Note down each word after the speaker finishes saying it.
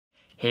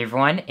Hey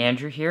everyone,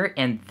 Andrew here,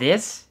 and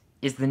this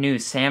is the new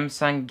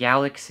Samsung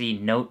Galaxy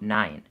Note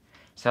 9.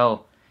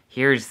 So,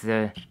 here's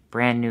the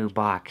brand new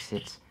box.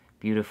 It's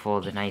beautiful,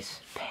 the nice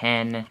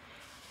pen,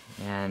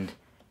 and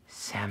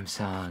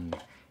Samsung.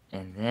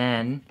 And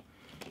then,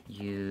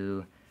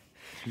 you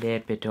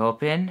flip it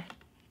open,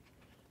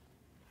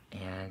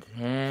 and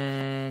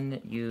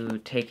then you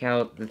take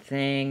out the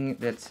thing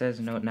that says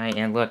Note 9,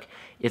 and look,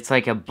 it's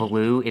like a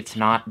blue. It's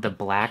not the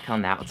black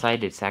on the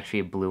outside, it's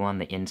actually a blue on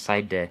the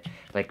inside to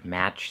like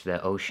match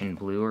the ocean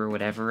blue or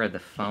whatever of the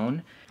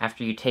phone.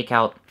 After you take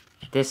out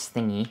this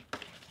thingy,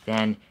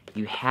 then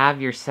you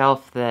have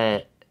yourself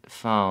the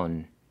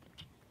phone.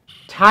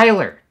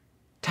 Tyler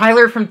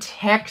from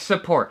tech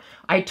support,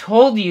 I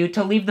told you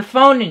to leave the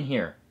phone in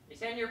here.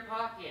 It's in your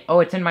pocket. Oh,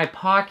 it's in my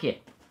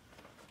pocket.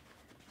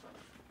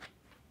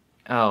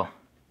 Oh,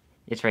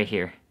 it's right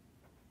here.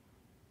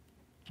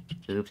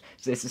 Oops.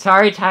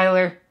 Sorry,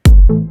 Tyler.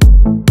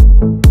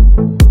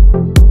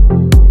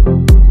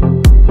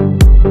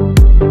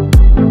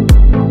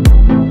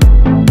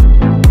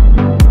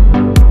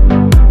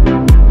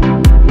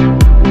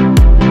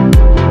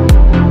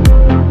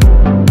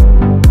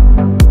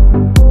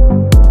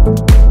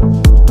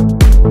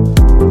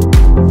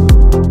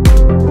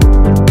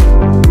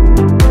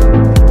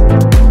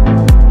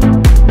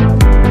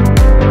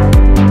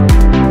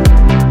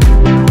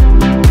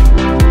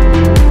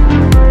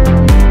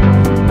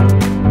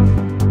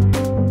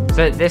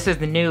 So this is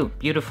the new,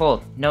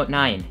 beautiful Note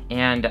 9,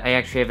 and I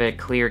actually have a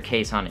clear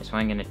case on it, so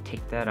I'm gonna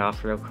take that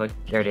off real quick.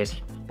 There it is.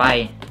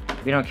 Bye.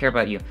 We don't care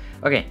about you.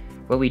 Okay,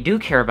 what we do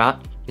care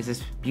about is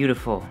this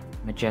beautiful,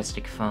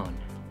 majestic phone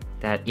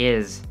that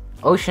is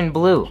ocean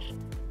blue.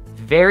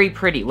 Very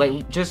pretty.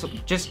 Like,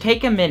 just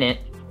take a minute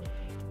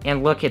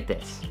and look at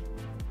this.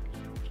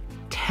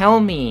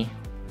 Tell me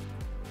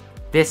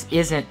this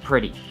isn't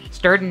pretty.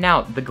 Starting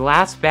out, the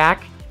glass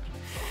back,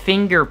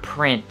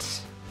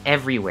 fingerprints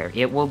everywhere.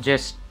 It will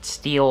just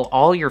steal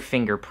all your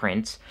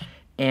fingerprints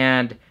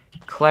and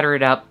clutter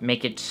it up,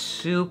 make it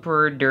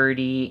super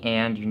dirty,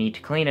 and you need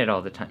to clean it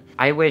all the time.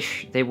 I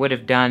wish they would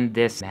have done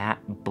this matte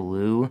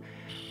blue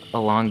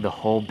along the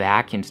whole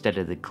back instead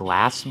of the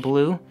glass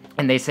blue.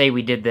 And they say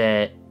we did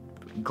the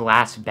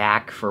glass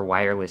back for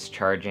wireless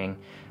charging.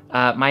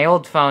 My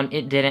old phone,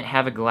 it didn't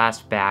have a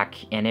glass back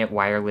and it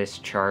wireless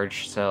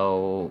charged,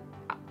 so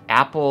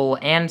Apple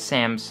and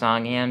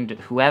Samsung and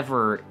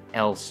whoever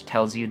else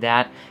tells you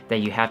that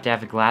you have to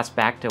have a glass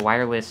back to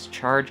wireless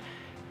charge,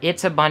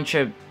 it's a bunch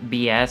of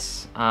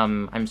BS.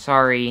 I'm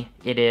sorry,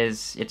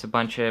 it's a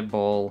bunch of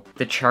bull.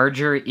 The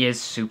charger is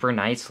super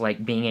nice,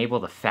 like being able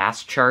to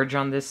fast charge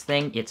on this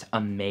thing, it's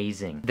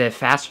amazing. The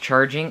fast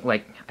charging,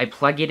 like I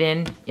plug it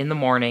in the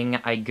morning,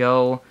 I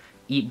go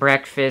eat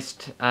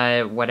breakfast,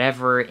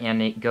 whatever,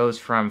 and it goes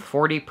from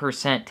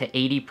 40% to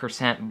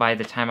 80% by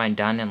the time I'm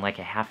done in like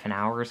a half an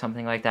hour or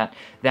something like that.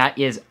 That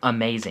is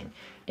amazing.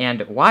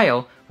 And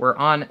while we're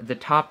on the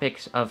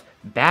topics of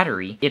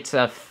battery, it's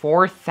a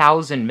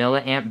 4,000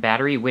 milliamp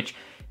battery, which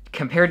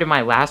compared to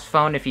my last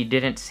phone, if you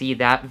didn't see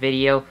that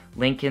video,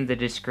 link in the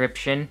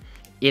description,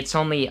 it's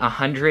only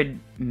 100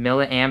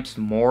 milliamps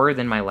more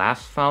than my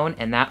last phone,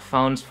 and that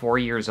phone's 4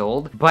 years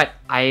old. But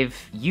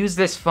I've used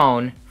this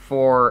phone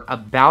for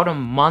about a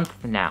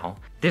month now.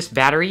 This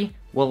battery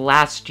will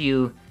last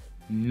you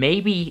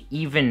maybe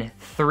even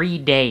 3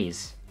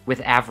 days with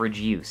average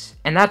use.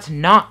 And that's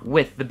not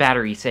with the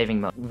battery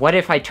saving mode. What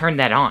if I turn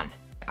that on?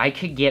 I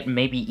could get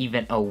maybe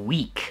even a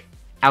week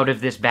out of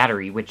this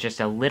battery with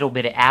just a little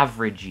bit of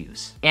average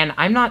use. And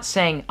I'm not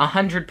saying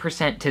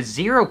 100% to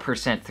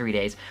 0% 3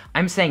 days,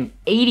 I'm saying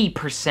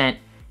 80%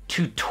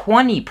 to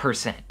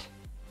 20%.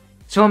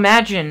 So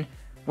imagine,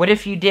 what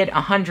if you did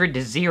 100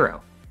 to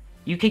 0?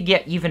 You could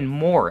get even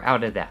more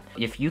out of that.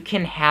 If you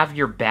can have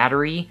your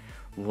battery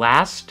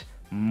last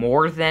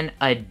more than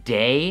a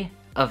day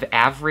of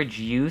average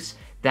use,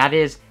 that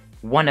is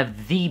one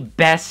of the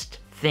best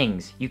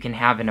things you can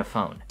have in a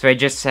phone. So I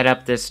just set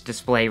up this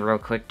display real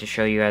quick to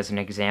show you as an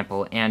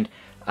example, and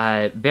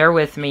bear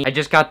with me. I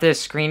just got this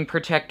screen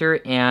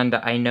protector, and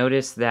I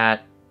noticed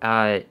that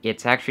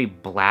it's actually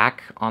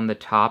black on the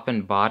top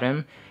and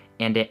bottom,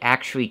 and it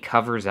actually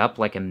covers up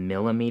like a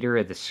millimeter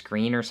of the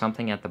screen or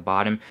something at the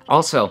bottom.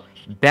 Also,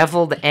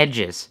 beveled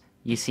edges.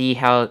 You see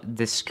how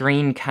the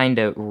screen kind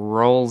of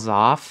rolls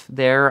off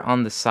there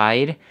on the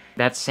side?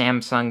 That's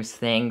Samsung's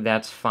thing,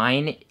 that's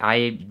fine.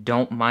 I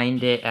don't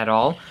mind it at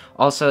all.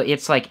 Also,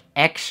 it's like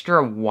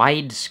extra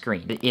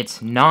widescreen.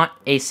 It's not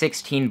a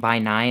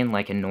 16:9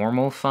 like a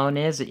normal phone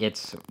is.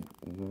 It's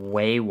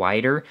way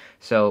wider.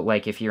 So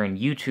like if you're in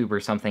YouTube or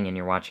something and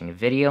you're watching a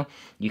video,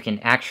 you can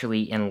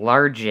actually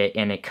enlarge it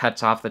and it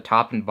cuts off the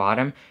top and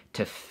bottom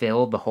to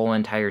fill the whole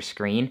entire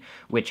screen,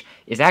 which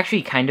is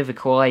actually kind of a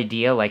cool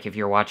idea. Like if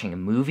you're watching a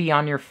movie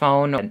on your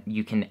phone,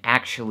 you can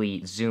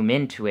actually zoom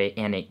into it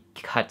and it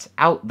cuts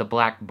out the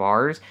black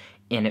bars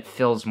and it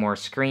fills more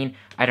screen.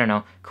 I don't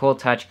know, cool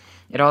touch.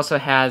 It also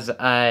has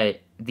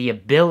the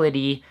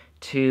ability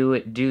to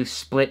do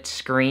split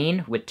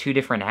screen with 2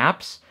 different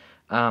apps.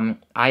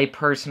 I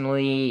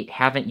personally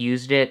haven't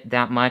used it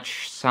that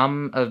much,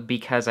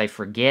 because I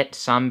forget,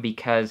 some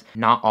because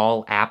not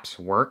all apps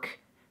work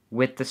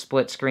with the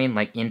split screen,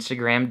 like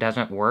Instagram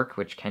doesn't work,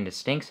 which kind of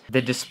stinks.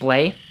 The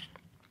display,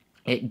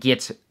 it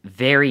gets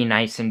very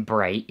nice and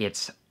bright.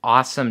 It's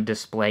awesome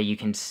display. You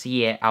can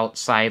see it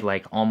outside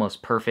like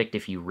almost perfect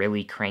if you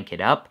really crank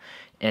it up.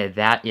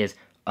 That is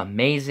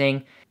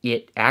amazing.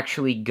 It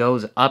actually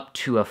goes up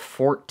to a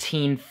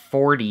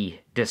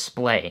 1440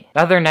 display.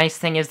 The other nice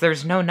thing is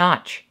there's no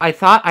notch. I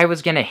thought I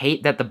was gonna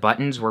hate that the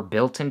buttons were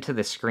built into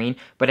the screen,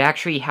 but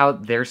actually how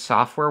their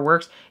software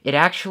works, it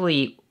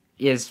actually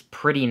is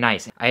pretty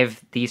nice. I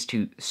have these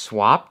two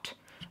swapped.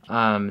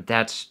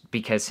 That's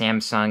because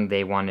Samsung,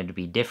 they wanted to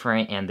be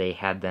different and they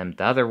had them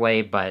the other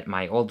way, but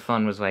my old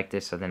phone was like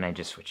this, so then I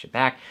just switched it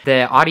back.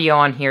 The audio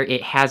on here,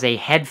 it has a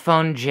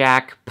headphone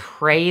jack.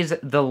 Praise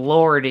the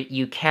Lord,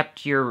 you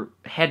kept your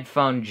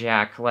headphone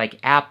jack. Like,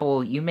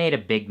 Apple, you made a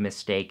big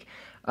mistake.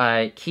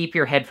 Keep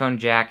your headphone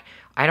jack.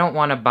 I don't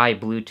want to buy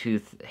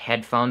Bluetooth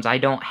headphones. I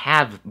don't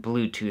have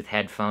Bluetooth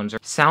headphones.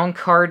 Sound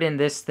card in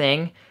this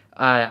thing,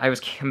 I was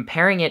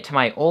comparing it to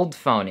my old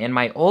phone, and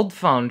my old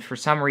phone, for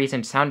some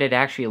reason, sounded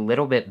actually a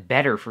little bit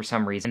better for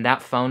some reason.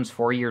 That phone's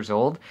 4 years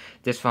old.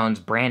 This phone's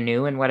brand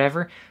new and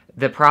whatever.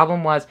 The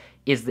problem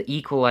is the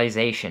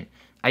equalization.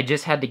 I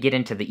just had to get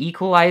into the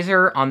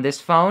equalizer on this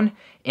phone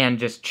and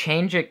just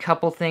change a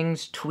couple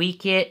things,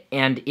 tweak it,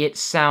 and it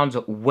sounds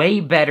way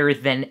better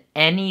than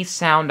any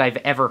sound I've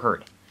ever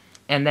heard.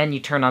 And then you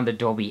turn on the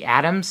Dolby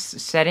Atmos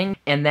setting,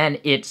 and then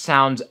it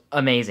sounds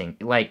amazing.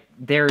 Like,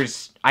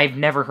 I've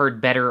never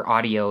heard better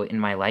audio in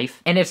my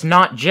life. And it's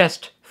not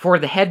just for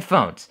the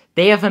headphones.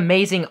 They have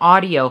amazing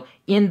audio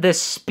in the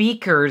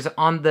speakers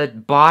on the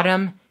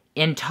bottom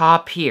and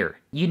top here.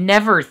 You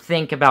never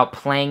think about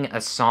playing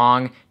a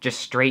song just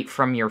straight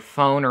from your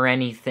phone or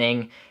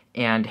anything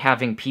and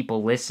having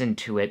people listen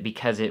to it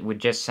because it would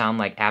just sound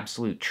like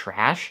absolute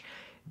trash.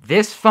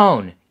 This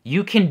phone,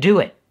 you can do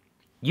it.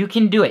 You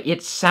can do it.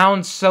 It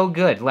sounds so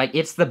good. Like,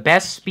 it's the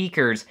best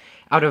speakers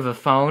out of a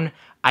phone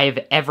I've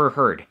ever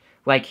heard.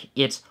 Like,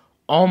 it's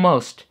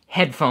almost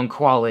headphone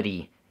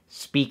quality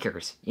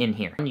speakers in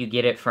here. You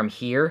get it from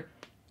here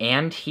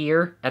and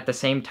here at the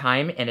same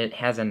time, and it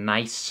has a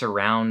nice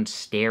surround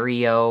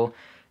stereo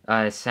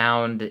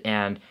sound,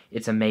 and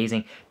it's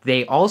amazing.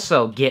 They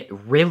also get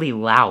really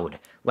loud.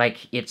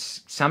 Like,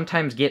 it's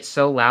sometimes gets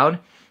so loud,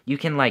 you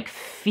can, like,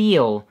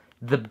 feel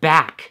the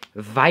back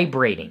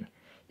vibrating.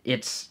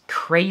 It's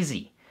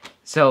crazy.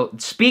 So,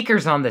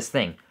 speakers on this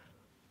thing,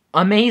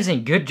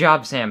 amazing. Good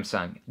job,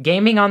 Samsung.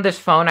 Gaming on this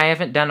phone, I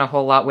haven't done a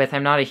whole lot with.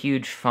 I'm not a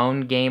huge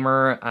phone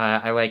gamer.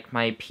 I like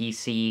my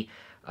PC.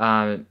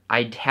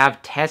 I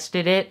have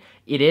tested it.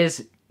 It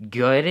is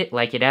good.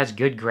 Like, it has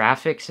good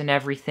graphics and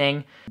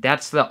everything.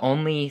 That's the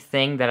only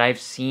thing that I've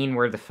seen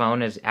where the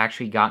phone has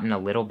actually gotten a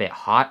little bit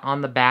hot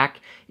on the back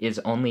is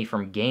only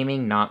from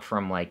gaming, not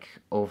from, like,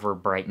 over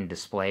brightened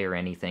display or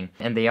anything.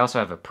 And they also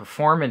have a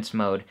performance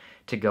mode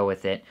to go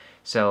with it,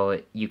 so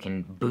you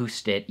can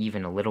boost it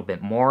even a little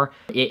bit more.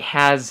 It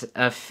has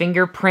a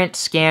fingerprint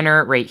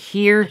scanner right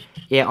here.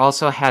 It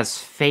also has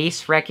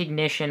face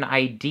recognition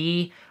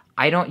ID.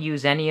 I don't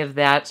use any of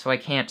that, so I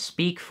can't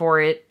speak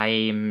for it.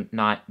 I'm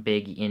not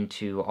big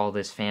into all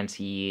this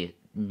fancy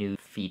new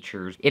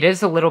features. It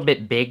is a little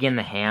bit big in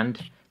the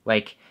hand.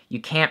 Like, you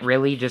can't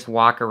really just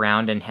walk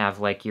around and have,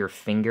 like, your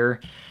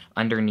finger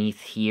underneath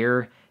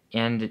here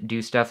and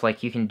do stuff.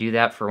 Like, you can do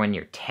that for when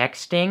you're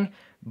texting,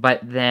 but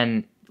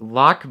then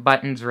lock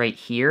buttons right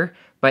here.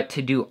 But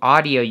to do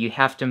audio, you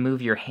have to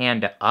move your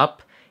hand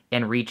up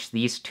and reach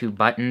these two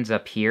buttons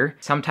up here.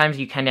 Sometimes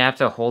you kind of have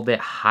to hold it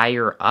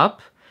higher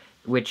up,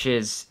 which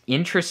is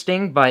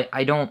interesting, but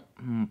I don't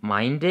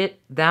mind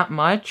it that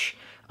much.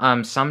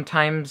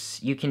 Sometimes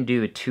you can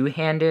do a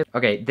two-handed.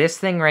 Okay, this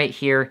thing right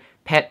here,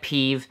 pet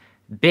peeve,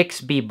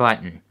 Bixby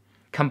button.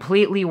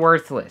 Completely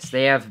worthless.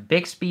 They have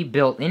Bixby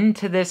built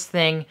into this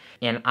thing,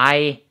 and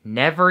I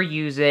never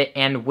use it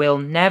and will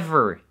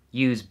never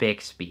use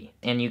Bixby.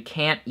 And you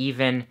can't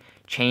even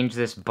change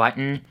this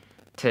button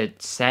to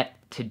set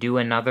to do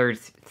another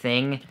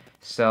thing,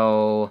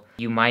 so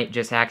you might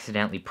just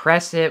accidentally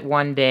press it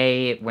one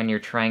day when you're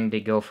trying to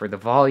go for the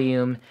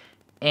volume,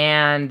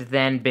 and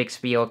then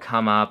Bixby will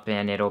come up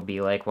and it'll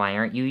be like, why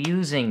aren't you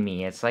using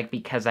me? It's like,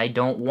 because I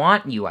don't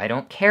want you. I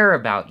don't care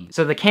about you.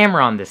 So the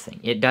camera on this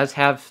thing, it does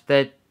have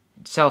the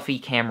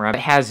selfie camera. It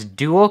has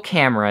dual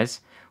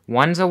cameras.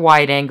 One's a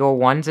wide angle,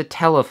 one's a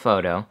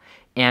telephoto,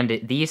 and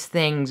these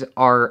things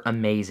are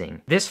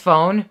amazing. This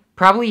phone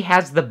probably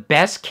has the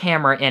best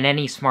camera in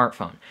any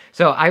smartphone.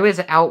 So I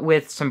was out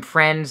with some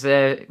friends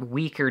a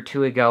week or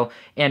two ago,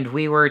 and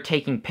we were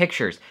taking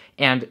pictures,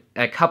 and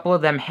a couple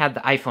of them had the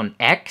iPhone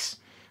X,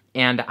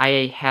 and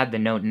I had the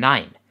Note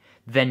 9.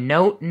 The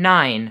Note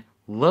 9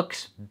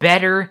 looks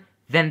better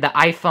than the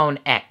iPhone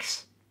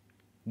X.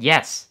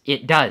 Yes,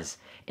 it does.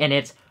 And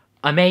it's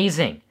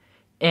amazing.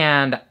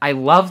 And I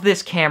love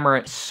this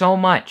camera so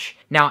much.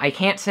 Now, I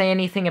can't say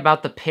anything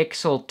about the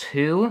Pixel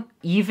 2.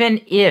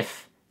 Even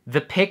if the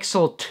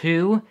Pixel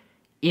 2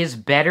 is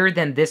better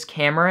than this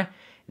camera,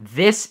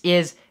 this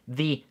is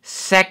the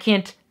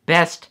second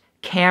best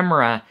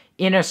camera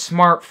in a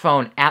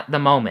smartphone at the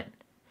moment.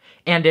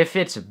 And if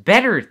it's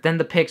better than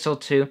the Pixel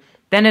 2,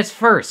 then it's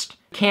first.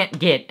 Can't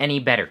get any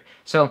better.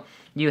 So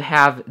you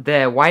have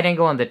the wide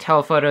angle and the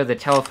telephoto. The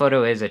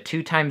telephoto is a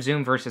 2x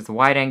zoom versus the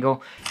wide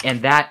angle,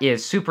 and that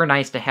is super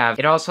nice to have.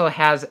 It also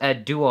has a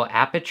dual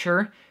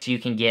aperture, so you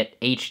can get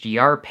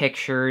HDR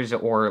pictures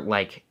or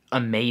like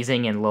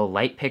amazing and low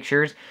light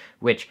pictures,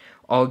 which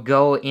I'll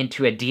go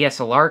into a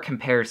DSLR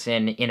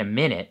comparison in a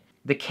minute.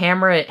 The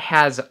camera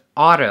has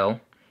auto.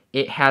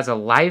 It has a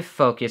live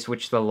focus,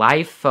 which the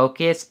live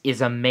focus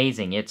is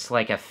amazing. It's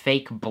like a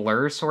fake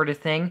blur sort of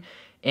thing,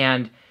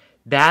 and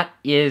that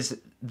is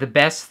the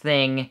best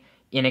thing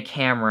in a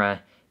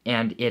camera,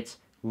 and it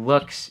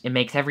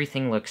makes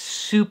everything look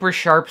super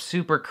sharp,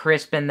 super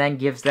crisp, and then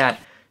gives that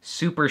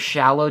super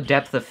shallow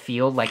depth of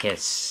field like a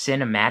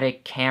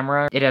cinematic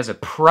camera. It has a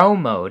pro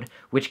mode,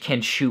 which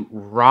can shoot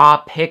raw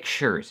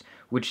pictures,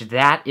 which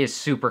that is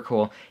super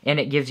cool, and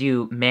it gives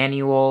you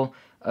manual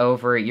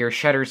over your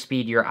shutter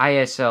speed, your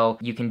ISO.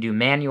 You can do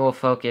manual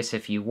focus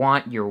if you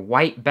want, your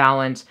white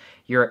balance,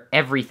 your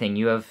everything.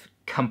 You have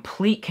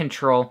complete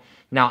control.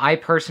 Now, I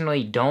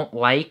personally don't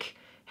like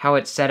how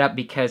it's set up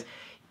because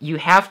you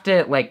have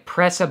to like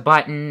press a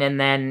button and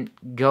then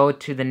go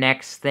to the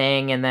next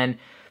thing and then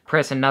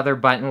press another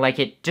button. Like,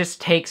 it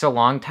just takes a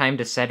long time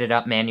to set it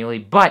up manually.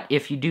 But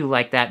if you do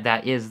like that,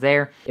 that is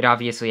there. It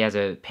obviously has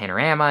a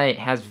panorama, it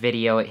has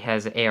video, it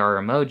has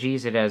AR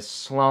emojis, it has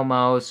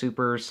slow-mo,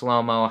 super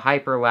slow-mo,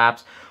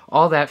 hyperlapse,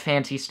 all that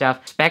fancy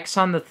stuff. Specs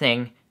on the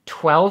thing: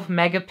 12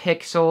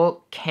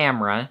 megapixel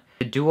camera.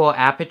 The dual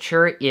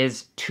aperture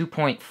is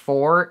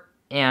 2.4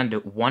 and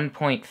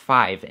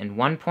 1.5, and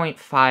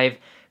 1.5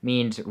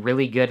 means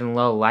really good in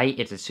low light.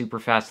 It's a super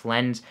fast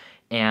lens,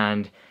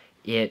 and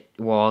it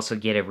will also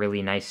get a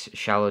really nice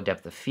shallow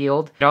depth of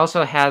field. It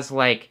also has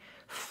like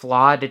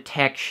flaw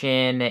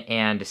detection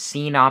and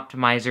scene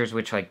optimizers,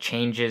 which like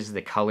changes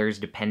the colors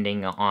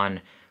depending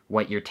on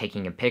what you're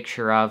taking a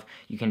picture of.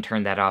 You can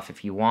turn that off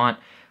if you want.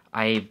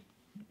 I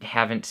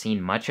haven't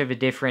seen much of a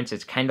difference.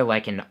 It's kind of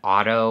like an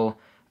auto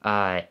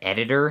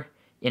editor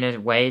in a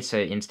way, so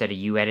instead of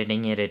you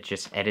editing it, it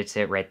just edits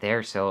it right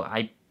there. So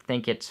I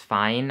think it's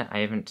fine. I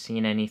haven't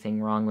seen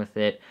anything wrong with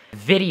it.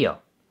 Video,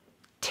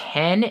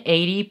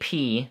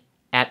 1080p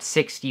at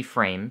 60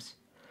 frames,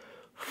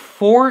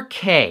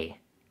 4K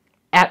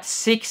at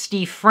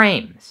 60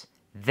 frames.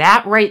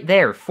 That right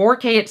there,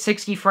 4K at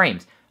 60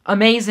 frames,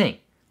 amazing.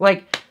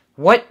 Like,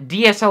 what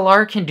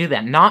DSLR can do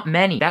that? Not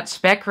many. That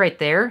spec right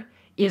there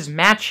is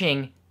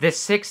matching the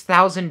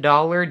 $6,000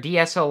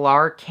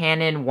 DSLR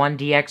Canon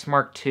 1DX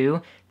Mark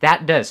II.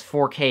 That does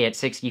 4K at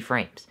 60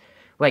 frames.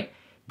 Like,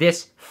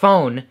 this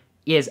phone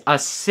is a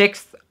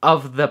sixth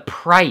of the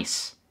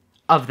price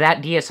of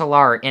that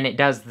DSLR, and it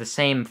does the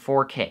same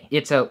 4K.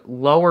 It's a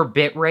lower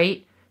bit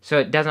rate, so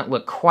it doesn't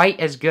look quite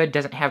as good,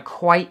 doesn't have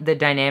quite the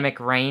dynamic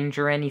range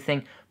or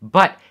anything,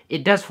 but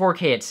it does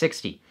 4K at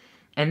 60.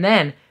 And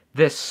then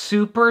the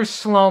super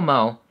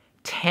slow-mo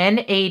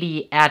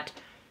 1080 at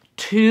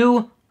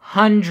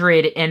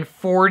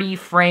 240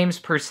 frames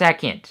per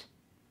second.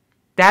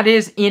 That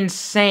is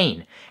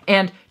insane.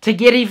 And to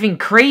get even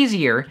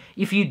crazier,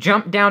 if you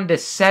jump down to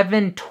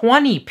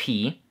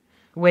 720p,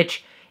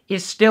 which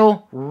is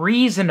still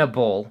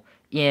reasonable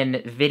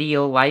in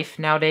video life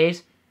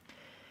nowadays,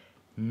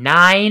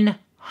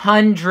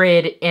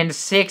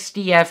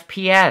 960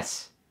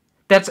 FPS.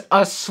 That's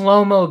a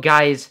slow-mo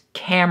guy's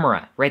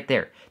camera right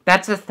there.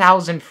 That's a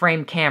 1,000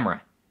 frame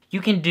camera.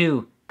 You can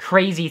do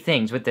crazy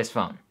things with this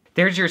phone.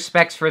 There's your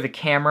specs for the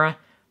camera.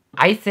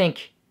 I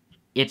think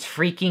it's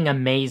freaking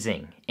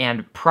amazing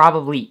and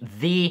probably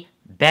the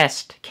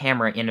best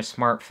camera in a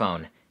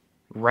smartphone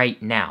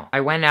right now. I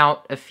went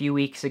out a few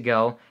weeks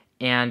ago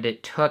and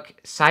it took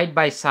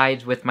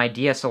side-by-sides with my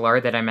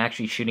DSLR that I'm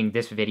actually shooting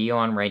this video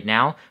on right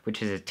now,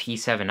 which is a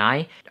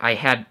T7i. I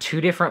had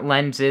two different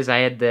lenses. I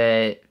had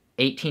the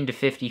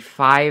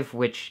 18-55,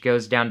 which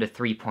goes down to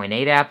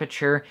 3.8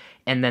 aperture,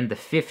 and then the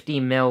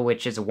 50mm,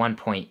 which is a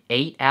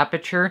 1.8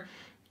 aperture.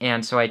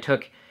 And so I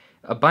took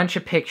a bunch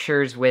of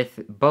pictures with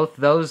both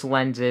those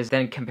lenses,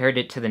 then compared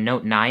it to the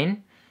Note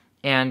 9,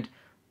 and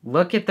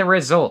look at the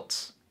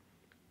results.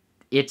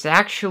 It's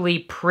actually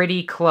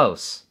pretty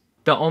close.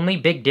 The only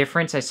big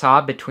difference I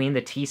saw between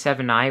the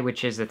T7i,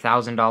 which is the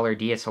 $1,000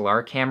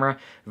 DSLR camera,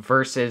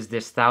 versus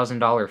this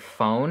 $1,000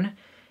 phone,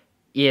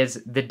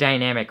 is the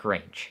dynamic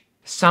range.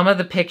 Some of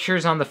the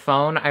pictures on the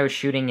phone I was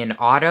shooting in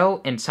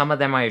auto, and some of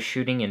them I was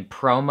shooting in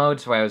pro mode,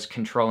 so I was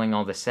controlling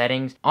all the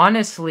settings.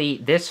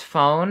 Honestly, this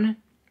phone,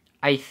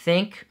 I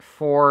think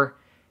for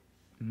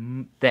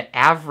the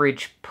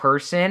average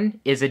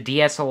person, is a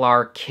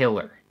DSLR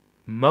killer.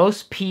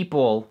 Most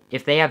people,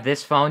 if they have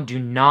this phone, do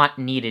not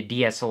need a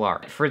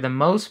DSLR. For the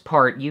most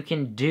part, you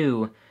can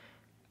do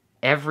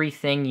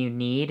everything you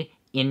need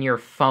in your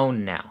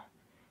phone now.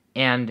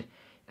 And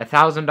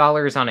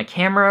 $1,000 on a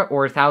camera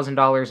or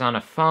 $1,000 on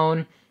a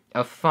phone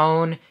a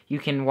phone, you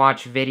can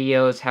watch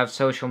videos, have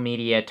social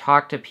media,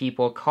 talk to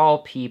people, call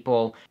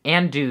people,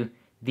 and do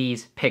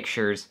these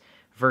pictures,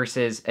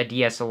 versus a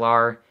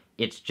DSLR,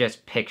 it's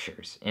just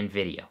pictures and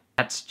video.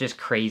 That's just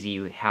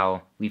crazy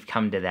how we've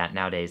come to that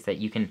nowadays, that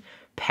you can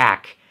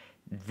pack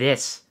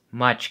this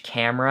much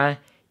camera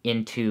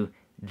into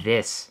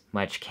this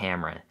much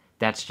camera.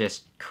 That's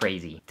just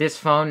crazy. This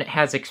phone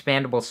has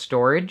expandable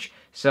storage.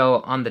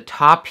 So on the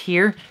top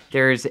here,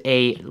 there's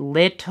a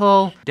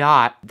little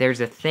dot.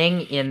 There's a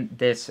thing in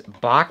this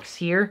box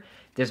here.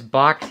 This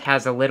box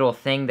has a little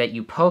thing that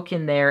you poke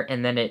in there,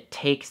 and then it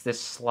takes the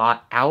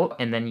slot out,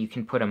 and then you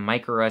can put a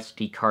micro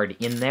SD card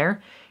in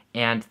there.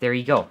 And there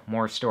you go,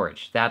 more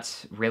storage.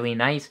 That's really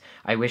nice.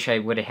 I wish I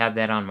would have had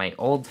that on my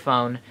old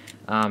phone.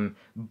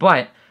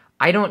 But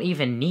I don't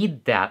even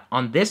need that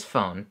on this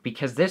phone,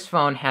 because this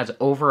phone has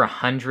over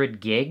 100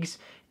 gigs,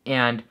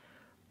 and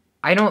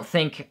I don't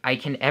think I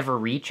can ever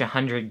reach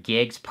 100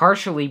 gigs,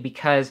 partially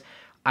because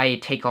I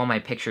take all my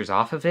pictures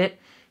off of it,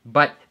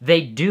 but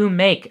they do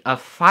make a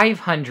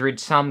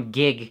 500-some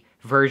gig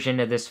version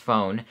of this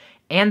phone,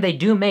 and they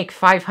do make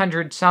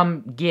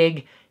 500-some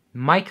gig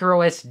micro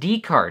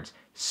SD cards.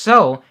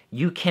 So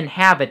you can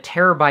have a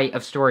terabyte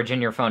of storage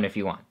in your phone if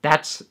you want.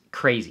 That's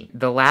crazy.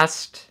 The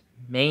last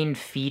main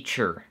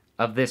feature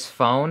of this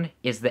phone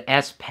is the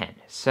S Pen.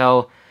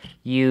 So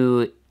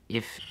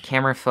if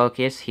camera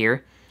focus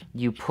here,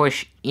 you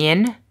push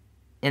in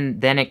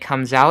and then it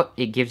comes out.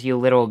 It gives you a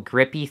little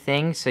grippy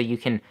thing so you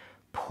can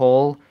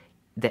pull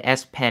the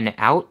S Pen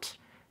out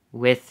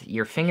with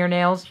your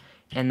fingernails,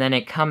 and then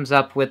it comes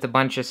up with a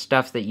bunch of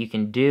stuff that you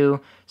can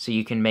do. So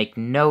you can make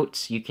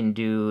notes, you can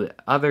do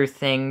other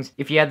things.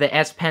 If you have the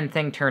S Pen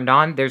thing turned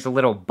on, there's a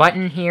little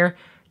button here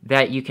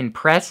that you can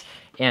press,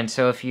 and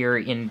so if you're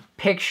in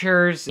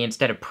pictures,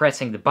 instead of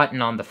pressing the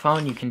button on the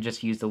phone, you can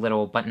just use the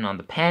little button on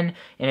the pen,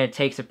 and it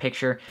takes a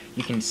picture.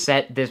 You can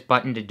set this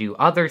button to do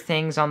other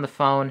things on the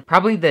phone.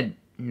 Probably the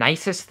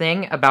nicest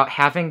thing about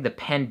having the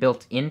pen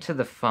built into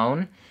the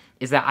phone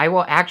is that I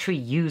will actually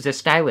use a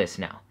stylus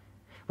now.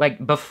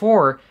 Like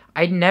before,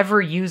 I'd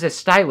never use a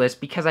stylus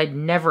because I'd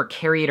never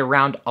carry it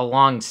around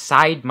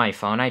alongside my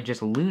phone. I'd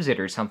just lose it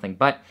or something.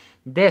 But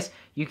this,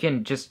 you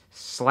can just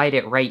slide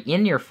it right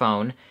in your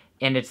phone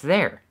and it's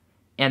there.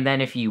 And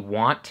then if you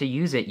want to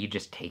use it, you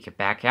just take it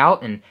back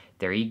out and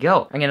there you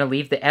go. I'm gonna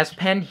leave the S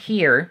Pen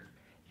here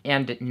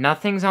and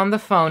nothing's on the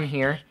phone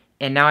here.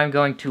 And now I'm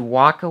going to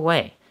walk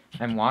away.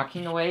 I'm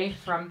walking away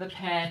from the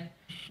pen,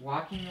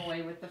 walking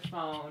away with the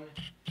phone,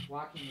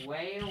 walking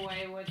way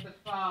away with the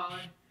phone,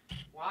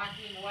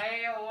 walking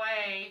way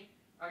away.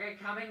 Okay,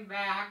 coming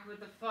back with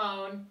the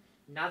phone.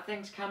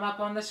 Nothing's come up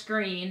on the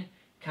screen.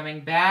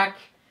 Coming back,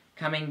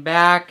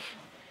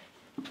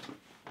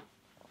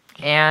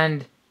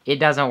 and it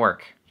doesn't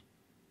work.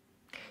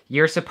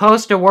 You're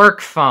supposed to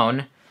work,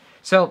 phone.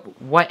 So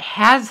what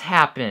has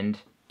happened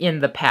in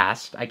the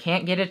past, I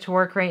can't get it to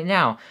work right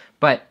now,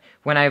 but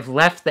when I've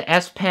left the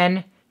S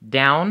Pen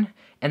down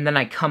and then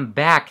I come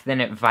back,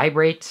 then it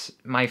vibrates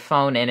my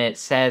phone and it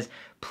says,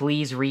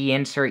 please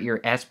reinsert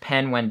your S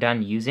Pen when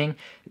done using,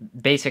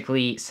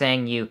 basically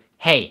saying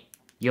hey,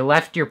 you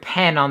left your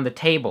pen on the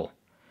table.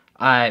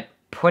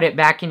 Put it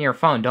back in your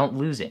phone, don't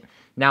lose it.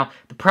 Now,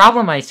 the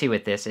problem I see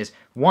with this is,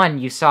 one,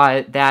 you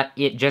saw that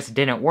it just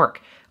didn't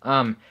work.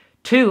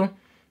 Two,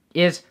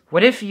 is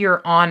what if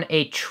you're on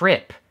a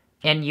trip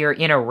and you're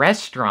in a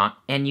restaurant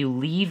and you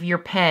leave your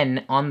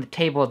pen on the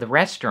table of the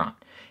restaurant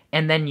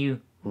and then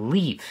you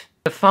leave?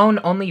 The phone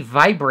only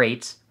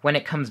vibrates when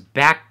it comes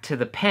back to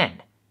the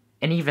pen.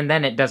 And even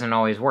then it doesn't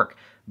always work.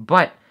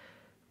 But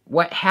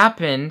what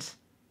happens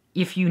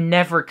if you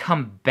never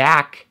come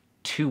back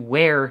to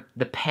where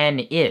the pen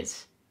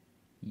is?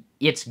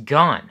 It's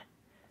gone.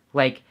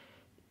 Like,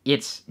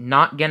 it's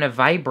not gonna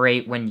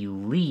vibrate when you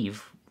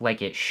leave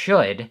like it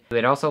should.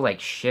 It also like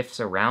shifts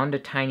around a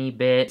tiny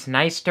bit. It's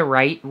nice to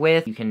write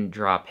with. You can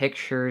draw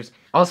pictures.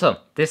 Also,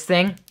 this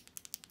thing,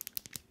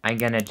 I'm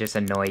gonna just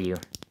annoy you.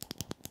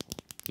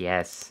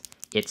 Yes,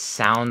 it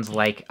sounds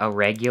like a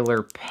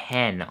regular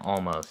pen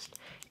almost.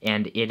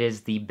 And it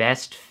is the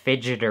best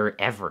fidgeter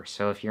ever.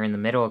 So if you're in the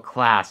middle of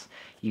class,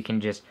 you can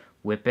just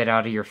whip it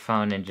out of your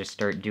phone and just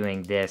start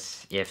doing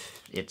this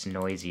if it's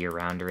noisy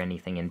around or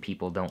anything and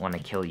people don't want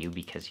to kill you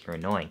because you're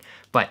annoying.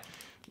 But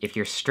if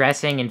you're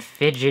stressing and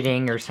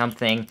fidgeting or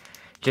something,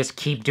 just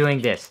keep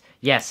doing this.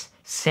 Yes,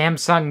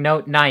 Samsung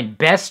Note 9,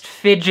 best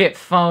fidget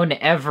phone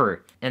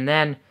ever. And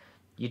then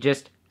you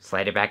just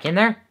slide it back in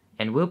there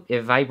and whoop,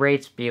 it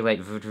vibrates, be like,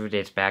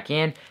 it's back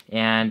in,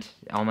 and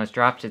almost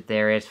dropped it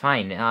there, it's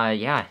fine.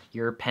 Yeah,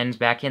 your pen's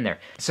back in there.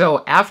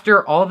 So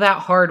after all that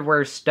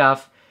hardware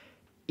stuff,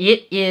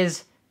 it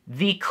is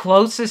the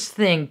closest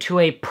thing to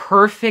a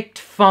perfect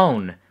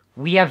phone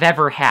we have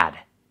ever had.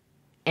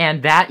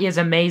 And that is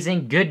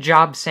amazing. Good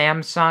job,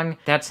 Samsung.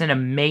 That's an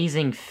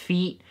amazing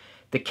feat.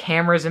 The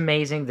camera's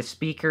amazing, the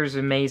speaker's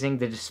amazing,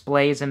 the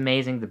display's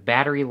amazing, the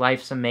battery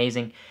life's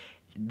amazing.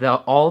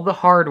 All the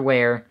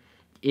hardware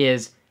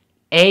is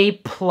A+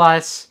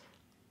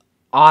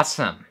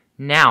 awesome.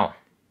 Now,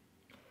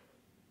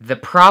 the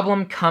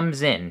problem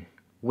comes in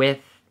with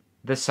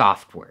the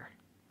software.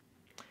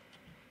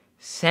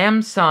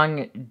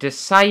 Samsung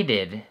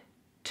decided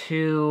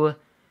to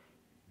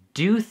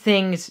do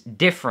things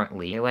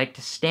differently. They like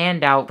to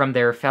stand out from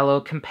their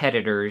fellow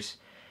competitors,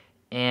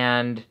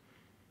 and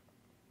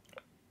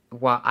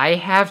what I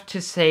have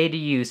to say to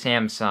you,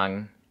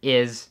 Samsung,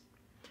 is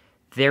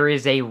there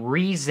is a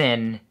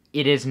reason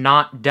it is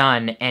not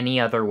done any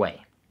other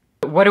way.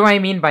 What do I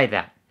mean by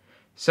that?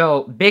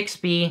 So,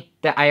 Bixby,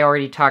 that I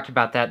already talked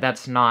about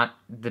that's not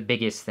the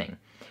biggest thing.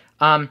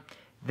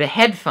 The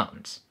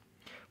headphones.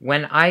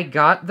 When I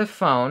got the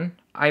phone,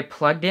 I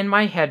plugged in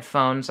my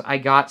headphones, I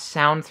got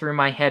sound through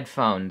my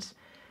headphones.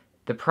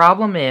 The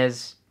problem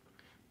is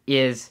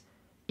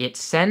it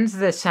sends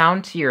the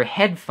sound to your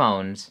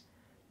headphones,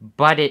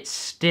 but it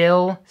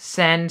still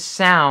sends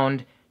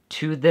sound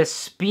to the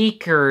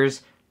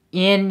speakers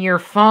in your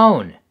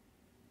phone.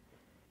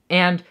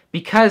 And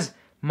because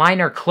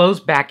mine are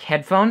closed back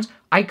headphones,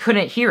 I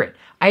couldn't hear it.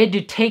 I had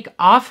to take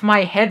off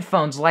my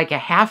headphones like a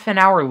half an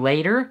hour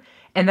later,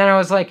 and then I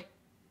was like,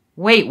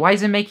 wait, why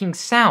is it making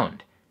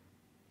sound?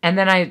 And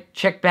then I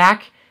checked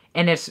back,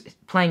 and it's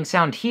playing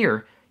sound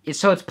here.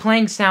 So it's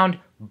playing sound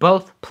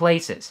both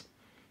places.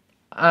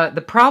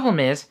 The problem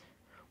is,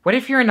 what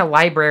if you're in a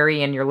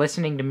library and you're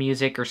listening to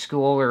music or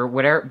school or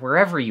whatever,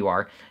 wherever you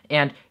are,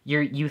 and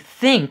you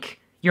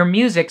think your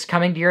music's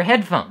coming to your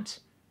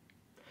headphones?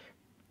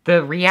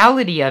 The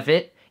reality of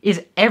it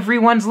is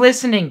everyone's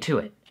listening to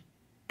it.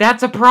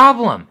 That's a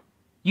problem.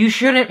 You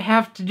shouldn't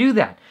have to do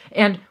that.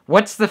 And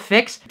what's the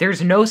fix?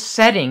 There's no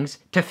settings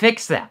to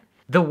fix that.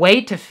 The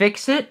way to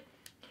fix it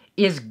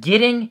is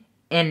getting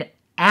an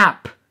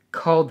app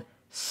called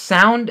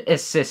Sound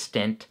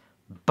Assistant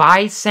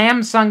by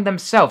Samsung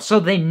themselves. So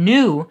they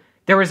knew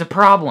there was a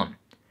problem,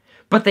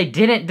 but they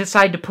didn't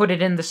decide to put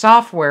it in the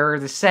software or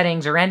the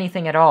settings or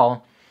anything at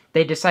all.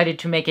 They decided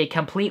to make a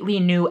completely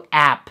new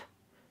app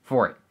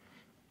for it.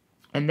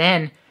 And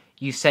then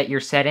you set your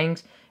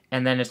settings,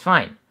 and then it's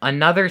fine.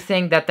 Another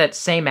thing that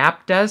same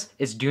app does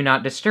is Do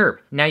Not Disturb.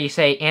 Now you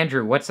say,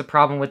 Andrew, what's the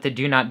problem with the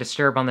Do Not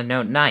Disturb on the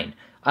Note 9?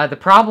 The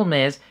problem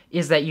is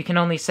that you can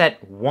only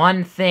set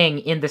one thing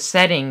in the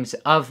settings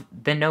of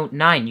the Note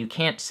 9. You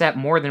can't set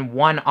more than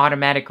one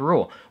automatic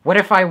rule. What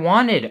if I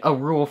wanted a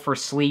rule for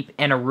sleep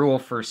and a rule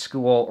for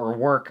school or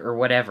work or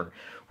whatever?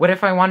 What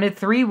if I wanted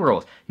 3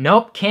 rules?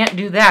 Nope, can't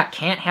do that.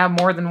 Can't have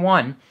more than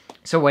one.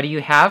 So what do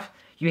you have?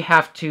 You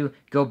have to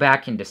go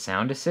back into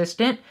Sound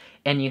Assistant,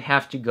 and you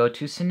have to go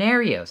to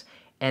Scenarios.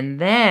 And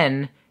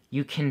then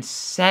you can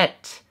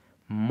set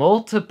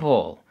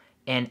multiple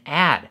and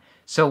add.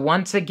 So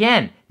once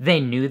again, they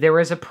knew there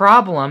was a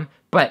problem,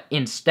 but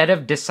instead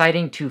of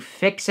deciding to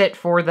fix it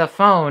for the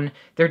phone,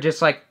 they're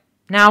just like,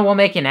 now we'll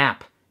make an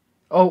app.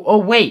 Oh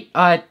wait,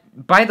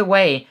 by the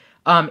way,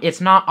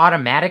 it's not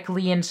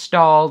automatically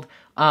installed.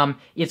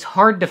 It's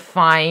hard to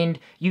find.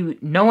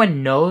 No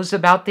one knows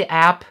about the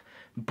app,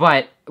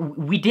 but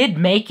we did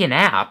make an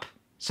app,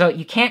 so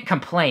you can't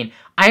complain.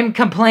 I'm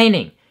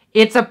complaining.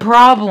 It's a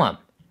problem.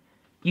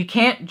 You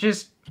can't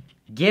just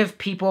give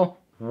people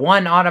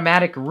one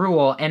automatic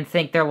rule and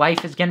think their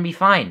life is going to be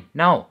fine.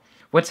 No.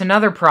 What's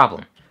another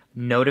problem?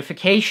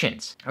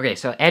 Notifications. Okay,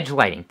 so edge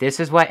lighting. This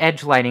is what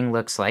edge lighting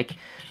looks like.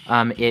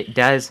 It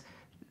does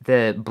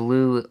the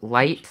blue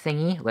light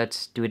thingy.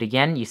 Let's do it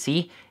again. You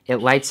see, it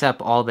lights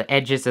up all the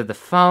edges of the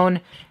phone,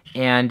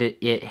 and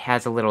it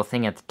has a little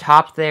thing at the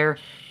top there,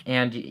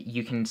 and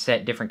you can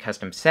set different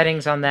custom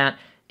settings on that,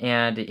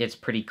 and it's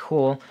pretty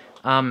cool.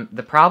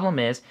 The problem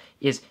is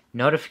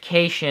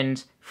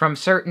notifications from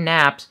certain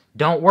apps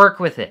don't work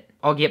with it.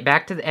 I'll get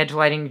back to the edge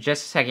lighting in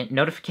just a second.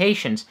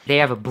 Notifications, they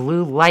have a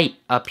blue light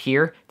up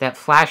here that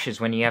flashes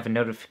when you have a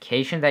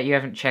notification that you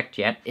haven't checked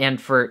yet.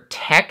 And for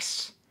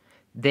texts,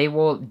 they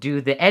will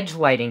do the edge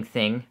lighting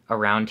thing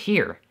around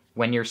here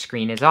when your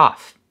screen is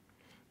off.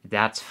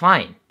 That's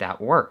fine.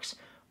 That works.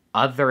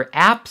 Other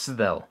apps,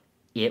 though,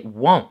 it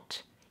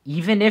won't.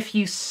 Even if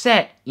you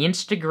set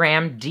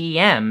Instagram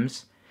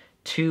DMs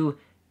to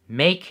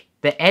make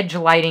the edge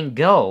lighting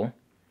go,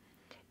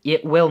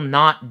 it will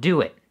not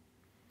do it.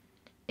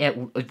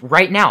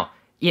 Right now,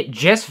 it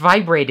just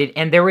vibrated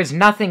and there was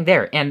nothing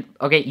there. And,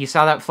 okay, you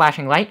saw that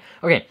flashing light?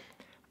 Okay,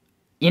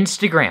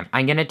 Instagram.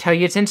 I'm going to tell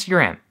you it's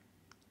Instagram.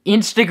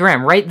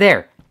 Instagram, right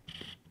there.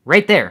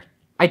 Right there.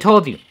 I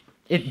told you.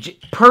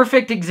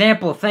 Perfect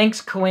example.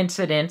 Thanks,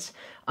 coincidence.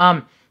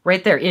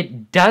 Right there.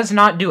 It does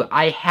not do it.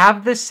 I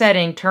have the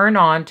setting turned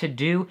on to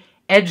do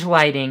edge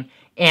lighting,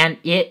 and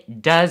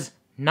it does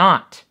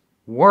not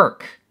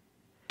work.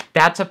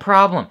 That's a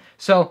problem.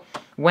 So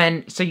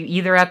you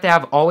either have to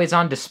have always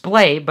on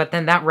display, but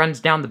then that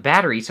runs down the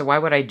battery, so why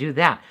would I do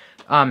that?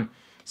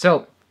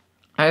 So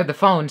I have the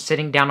phone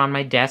sitting down on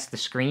my desk, the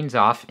screen's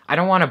off. I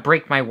don't want to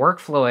break my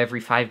workflow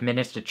every 5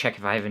 minutes to check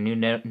if I have a new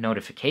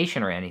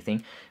notification or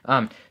anything.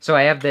 So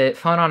I have the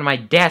phone on my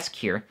desk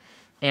here,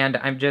 and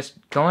I'm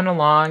just going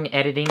along,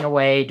 editing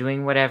away,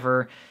 doing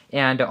whatever,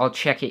 and I'll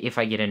check it if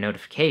I get a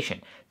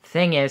notification. The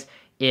thing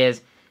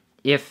is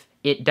if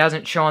it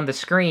doesn't show on the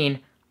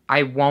screen,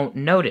 I won't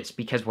notice,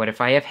 because what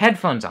if I have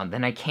headphones on?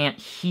 Then I can't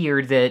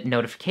hear the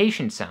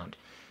notification sound.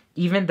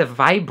 Even the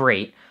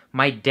vibrate,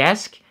 my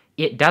desk,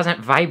 it doesn't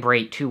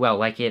vibrate too well.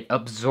 Like, it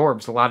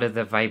absorbs a lot of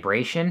the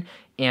vibration,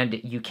 and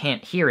you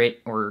can't hear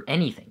it or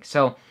anything.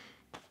 So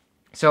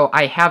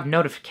I have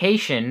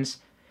notifications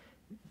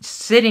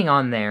sitting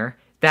on there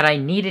that I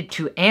needed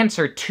to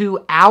answer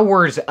 2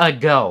 hours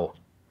ago.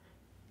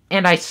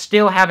 And I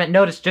still haven't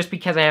noticed just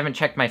because I haven't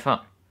checked my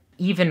phone.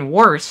 Even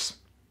worse,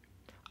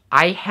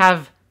 I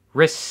have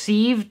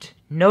received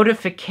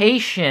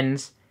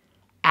notifications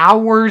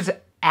hours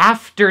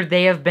after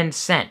they have been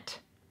sent.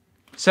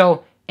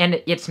 So,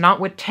 and it's not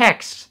with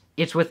texts,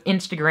 it's with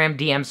Instagram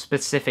DMs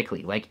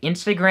specifically. Like,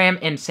 Instagram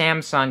and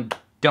Samsung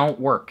don't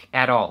work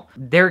at all.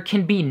 There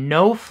can be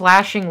no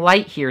flashing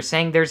light here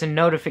saying there's a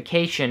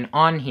notification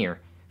on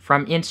here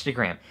from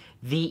Instagram.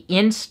 The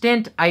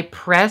instant I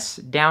press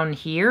down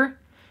here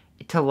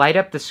to light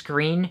up the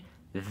screen,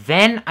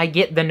 then I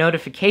get the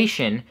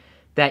notification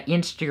that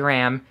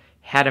Instagram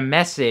had a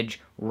message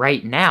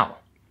right now.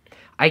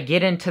 I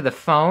get into the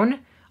phone,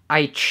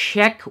 I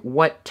check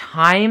what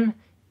time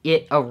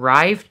it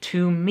arrived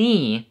to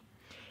me,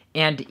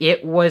 and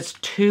it was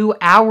 2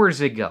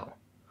 hours ago.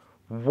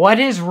 What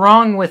is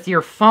wrong with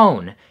your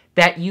phone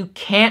that you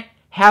can't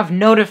have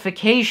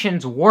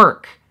notifications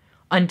work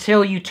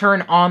until you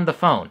turn on the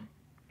phone?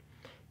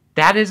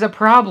 That is a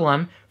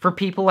problem for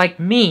people like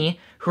me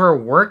who are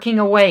working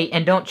away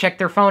and don't check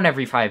their phone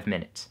every 5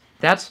 minutes.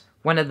 That's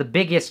one of the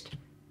biggest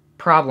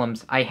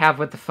problems I have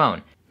with the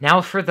phone.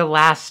 Now for the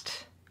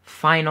last,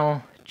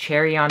 final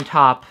cherry on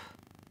top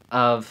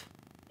of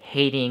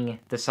hating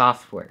the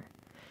software.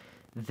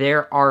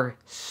 There are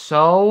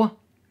so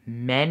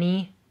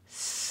many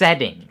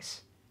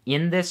settings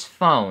in this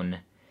phone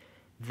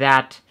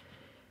that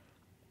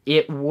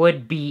it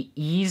would be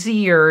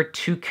easier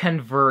to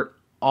convert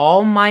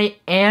all my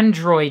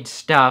Android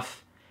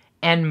stuff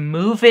and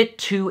move it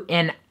to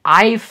an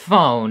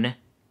iPhone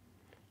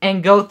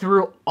and go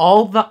through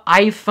all the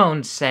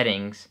iPhone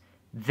settings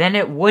than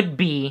it would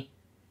be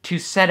to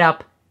set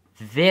up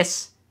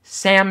this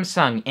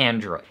Samsung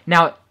Android.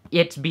 Now,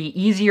 it'd be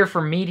easier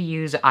for me to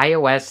use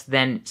iOS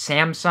than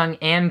Samsung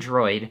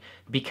Android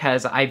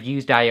because I've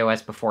used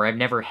iOS before. I've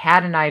never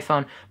had an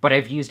iPhone, but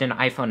I've used an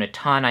iPhone a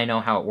ton. I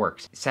know how it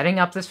works. Setting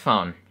up this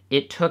phone,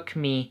 it took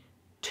me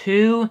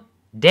 2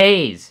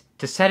 days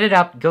to set it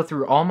up, go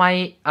through all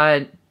my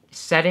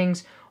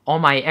settings, all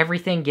my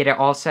everything, get it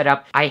all set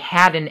up. I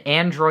had an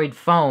Android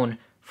phone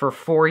for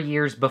 4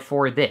 years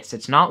before this.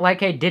 It's not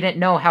like I didn't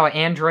know how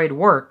Android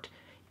worked.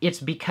 It's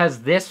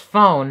because this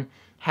phone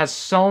has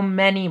so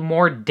many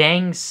more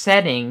dang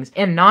settings,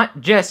 and not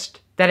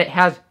just that it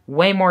has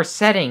way more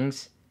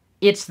settings,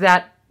 it's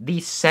that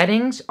these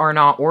settings are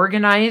not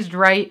organized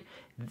right,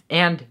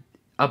 and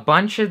a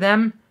bunch of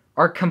them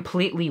are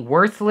completely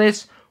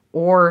worthless,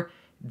 or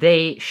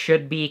they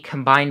should be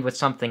combined with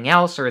something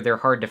else, or they're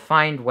hard to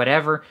find,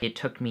 whatever. It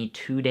took me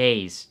 2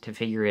 days to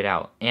figure it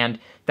out. And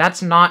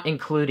that's not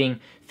including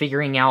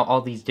figuring out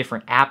all these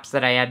different apps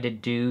that I had to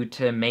do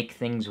to make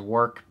things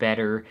work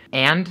better.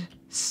 And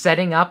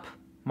setting up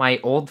my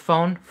old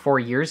phone 4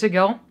 years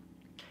ago,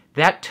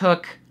 that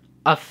took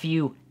a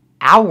few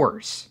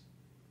hours.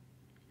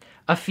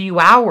 A few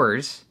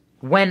hours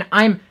when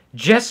I'm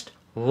just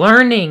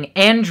learning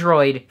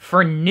Android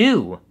for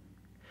new,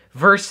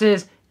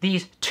 versus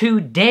these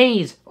 2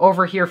 days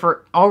over here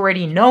for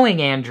already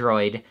knowing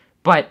Android,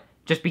 but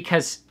just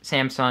because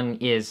Samsung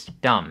is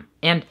dumb.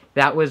 And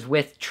that was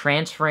with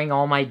transferring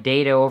all my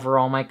data over,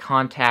 all my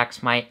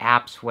contacts, my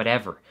apps,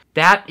 whatever.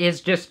 That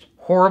is just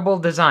horrible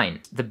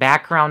design. The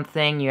background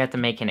thing, you have to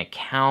make an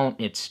account,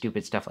 it's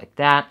stupid stuff like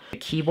that. The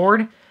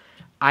keyboard,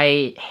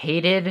 I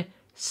hated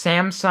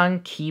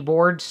Samsung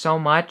keyboard so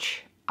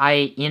much,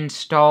 I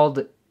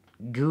installed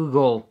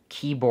Google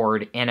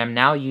keyboard, and I'm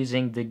now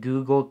using the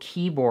Google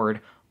keyboard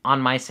on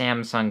my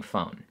Samsung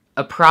phone.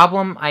 A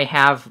problem I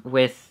have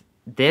with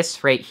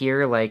this right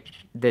here, like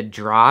the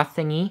draw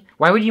thingy,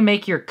 why would you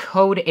make your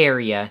code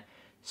area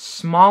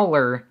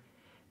smaller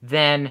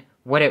than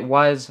what it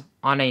was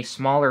on a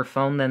smaller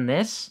phone than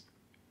this?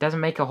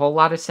 Doesn't make a whole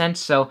lot of sense.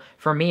 So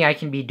for me, I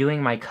can be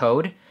doing my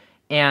code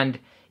and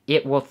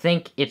it will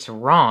think it's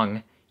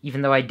wrong,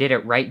 even though I did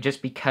it right,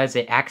 just because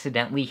it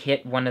accidentally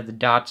hit one of the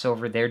dots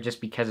over there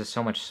just because it's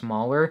so much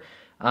smaller.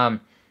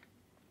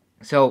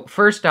 So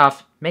first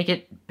off, make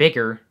it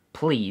bigger,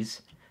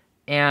 please.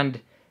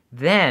 And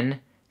then,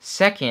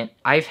 second,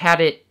 I've had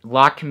it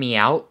lock me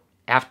out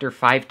after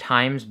 5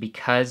 times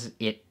because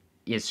it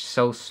is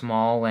so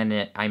small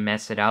and I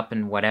mess it up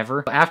and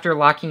whatever. After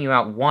locking you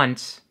out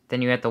once,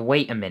 then you have to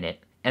wait a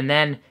minute. And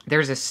then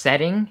there's a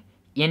setting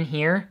in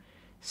here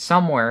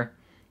somewhere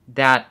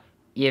that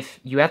if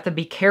you have to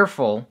be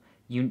careful,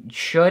 you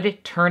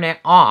should turn it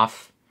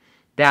off,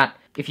 that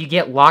if you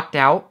get locked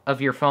out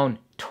of your phone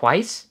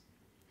twice,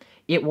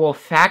 it will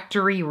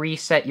factory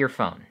reset your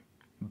phone.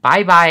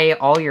 Bye-bye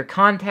all your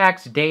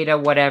contacts, data,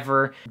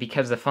 whatever,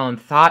 because the phone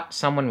thought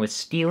someone was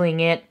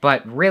stealing it,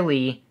 but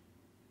really,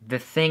 the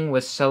thing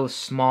was so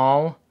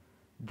small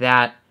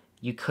that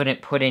you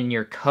couldn't put in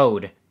your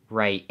code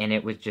right and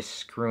it was just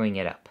screwing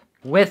it up.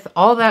 With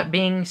all that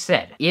being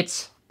said,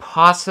 it's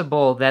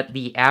possible that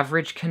the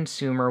average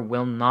consumer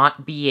will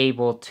not be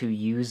able to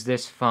use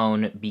this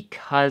phone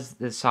because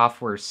the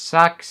software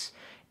sucks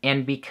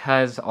and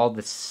because all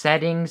the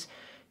settings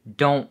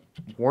don't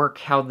work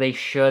how they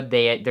should.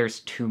 There's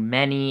too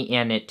many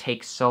and it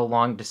takes so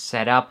long to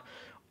set up.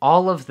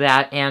 All of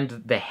that,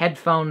 and the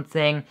headphone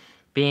thing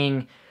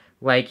being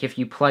like if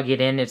you plug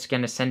it in, it's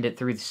going to send it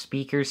through the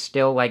speakers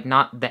still. Like,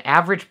 not the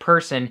average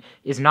person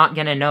is not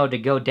going to know to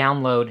go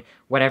download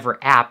whatever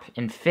app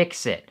and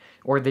fix it,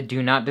 or the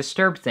do not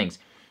disturb things.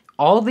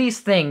 All these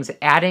things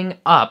adding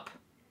up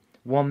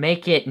will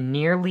make it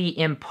nearly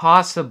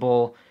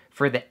impossible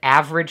for the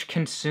average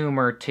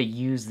consumer to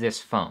use this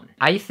phone.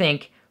 I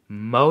think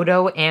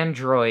Moto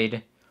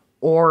Android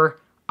or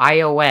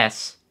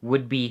iOS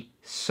would be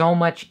so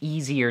much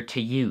easier to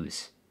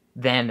use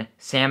than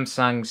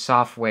Samsung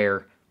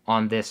software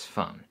on this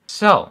phone.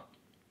 So,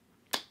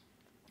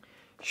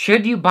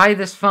 should you buy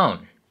this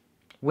phone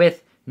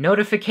with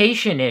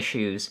notification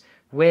issues,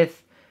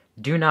 with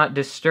do not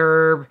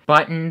disturb,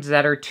 buttons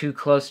that are too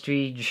close to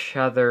each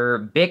other,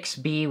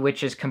 Bixby,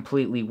 which is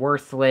completely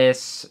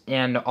worthless,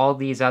 and all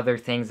these other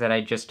things that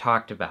I just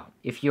talked about?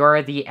 If you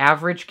are the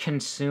average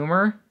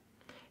consumer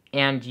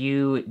and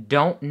you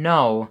don't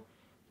know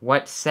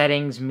what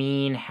settings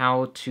mean,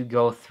 how to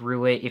go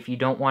through it, if you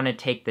don't want to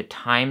take the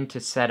time to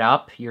set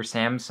up your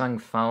Samsung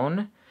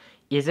phone,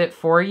 is it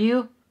for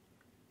you?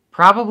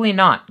 Probably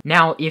not.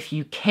 Now, if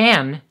you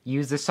can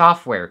use the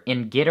software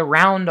and get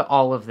around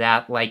all of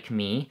that like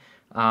me,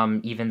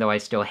 even though I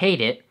still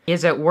hate it,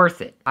 is it worth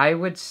it? I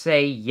would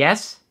say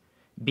yes,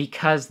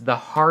 because the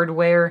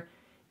hardware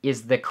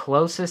is the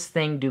closest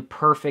thing to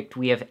perfect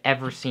we have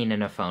ever seen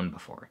in a phone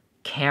before.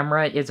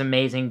 Camera is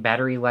amazing,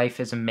 battery life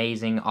is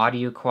amazing,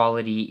 audio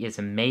quality is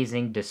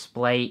amazing,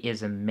 display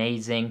is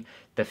amazing,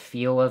 the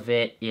feel of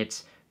it,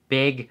 it's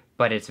big,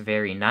 but it's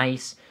very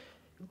nice.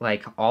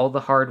 Like, all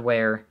the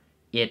hardware,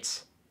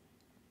 it's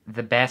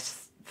the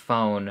best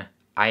phone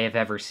I have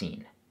ever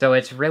seen. So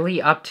it's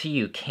really up to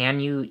you. Can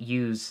you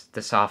use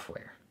the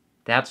software?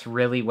 That's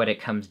really what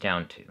it comes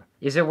down to.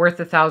 Is it worth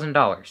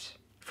 $1,000?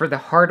 For the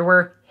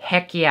hardware,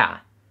 heck yeah.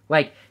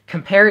 Like,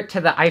 compare it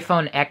to the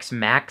iPhone X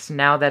Max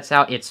now that's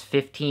out, it's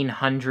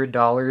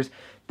 $1,500.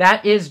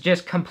 That is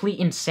just complete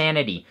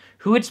insanity.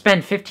 Who would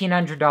spend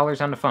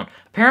 $1,500 on a phone?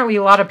 Apparently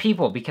a lot of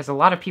people, because a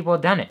lot of people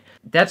have done it.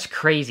 That's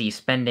crazy,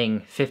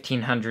 spending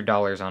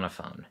 $1,500 on a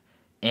phone.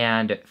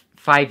 And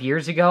 5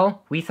 years ago,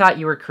 we thought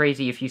you were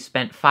crazy if you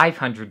spent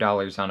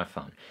 $500 on a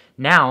phone.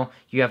 Now,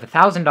 you have a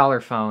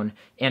 $1,000 phone,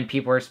 and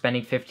people are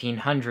spending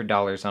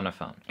 $1,500 on a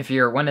phone. If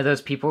you're one of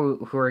those people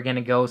who are going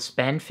to go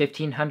spend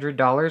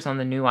 $1,500 on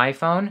the new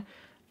iPhone,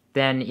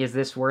 then is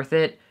this worth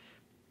it?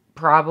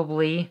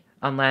 Probably,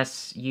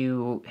 unless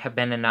you have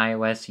been an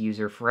iOS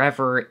user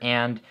forever,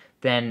 and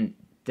then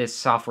this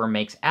software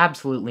makes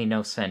absolutely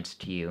no sense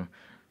to you.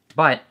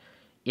 But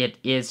it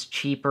is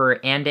cheaper,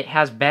 and it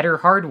has better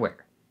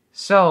hardware.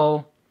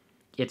 So,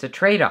 it's a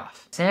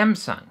trade-off.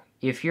 Samsung,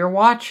 if you're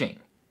watching,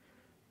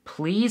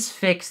 please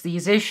fix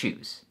these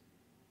issues.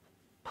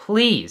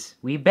 Please,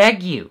 we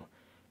beg you.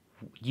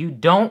 You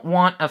don't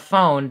want a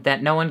phone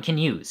that no one can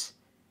use.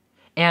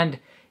 And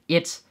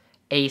it's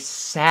a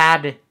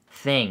sad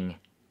thing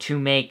to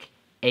make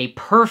a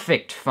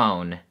perfect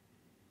phone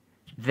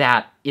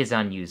that is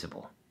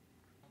unusable.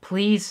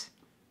 Please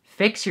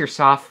fix your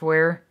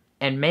software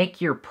and make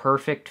your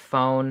perfect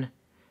phone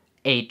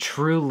a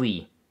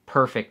truly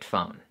perfect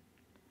phone.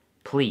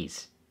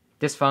 Please.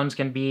 This phone's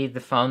going to be the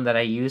phone that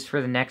I use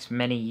for the next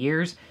many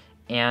years,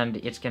 and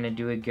it's going to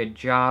do a good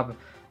job.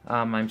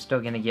 I'm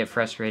still going to get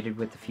frustrated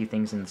with a few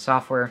things in the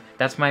software.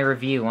 That's my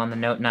review on the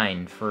Note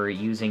 9 for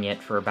using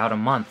it for about a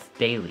month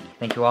daily.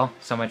 Thank you all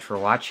so much for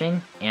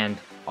watching, and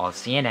I'll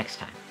see you next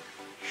time.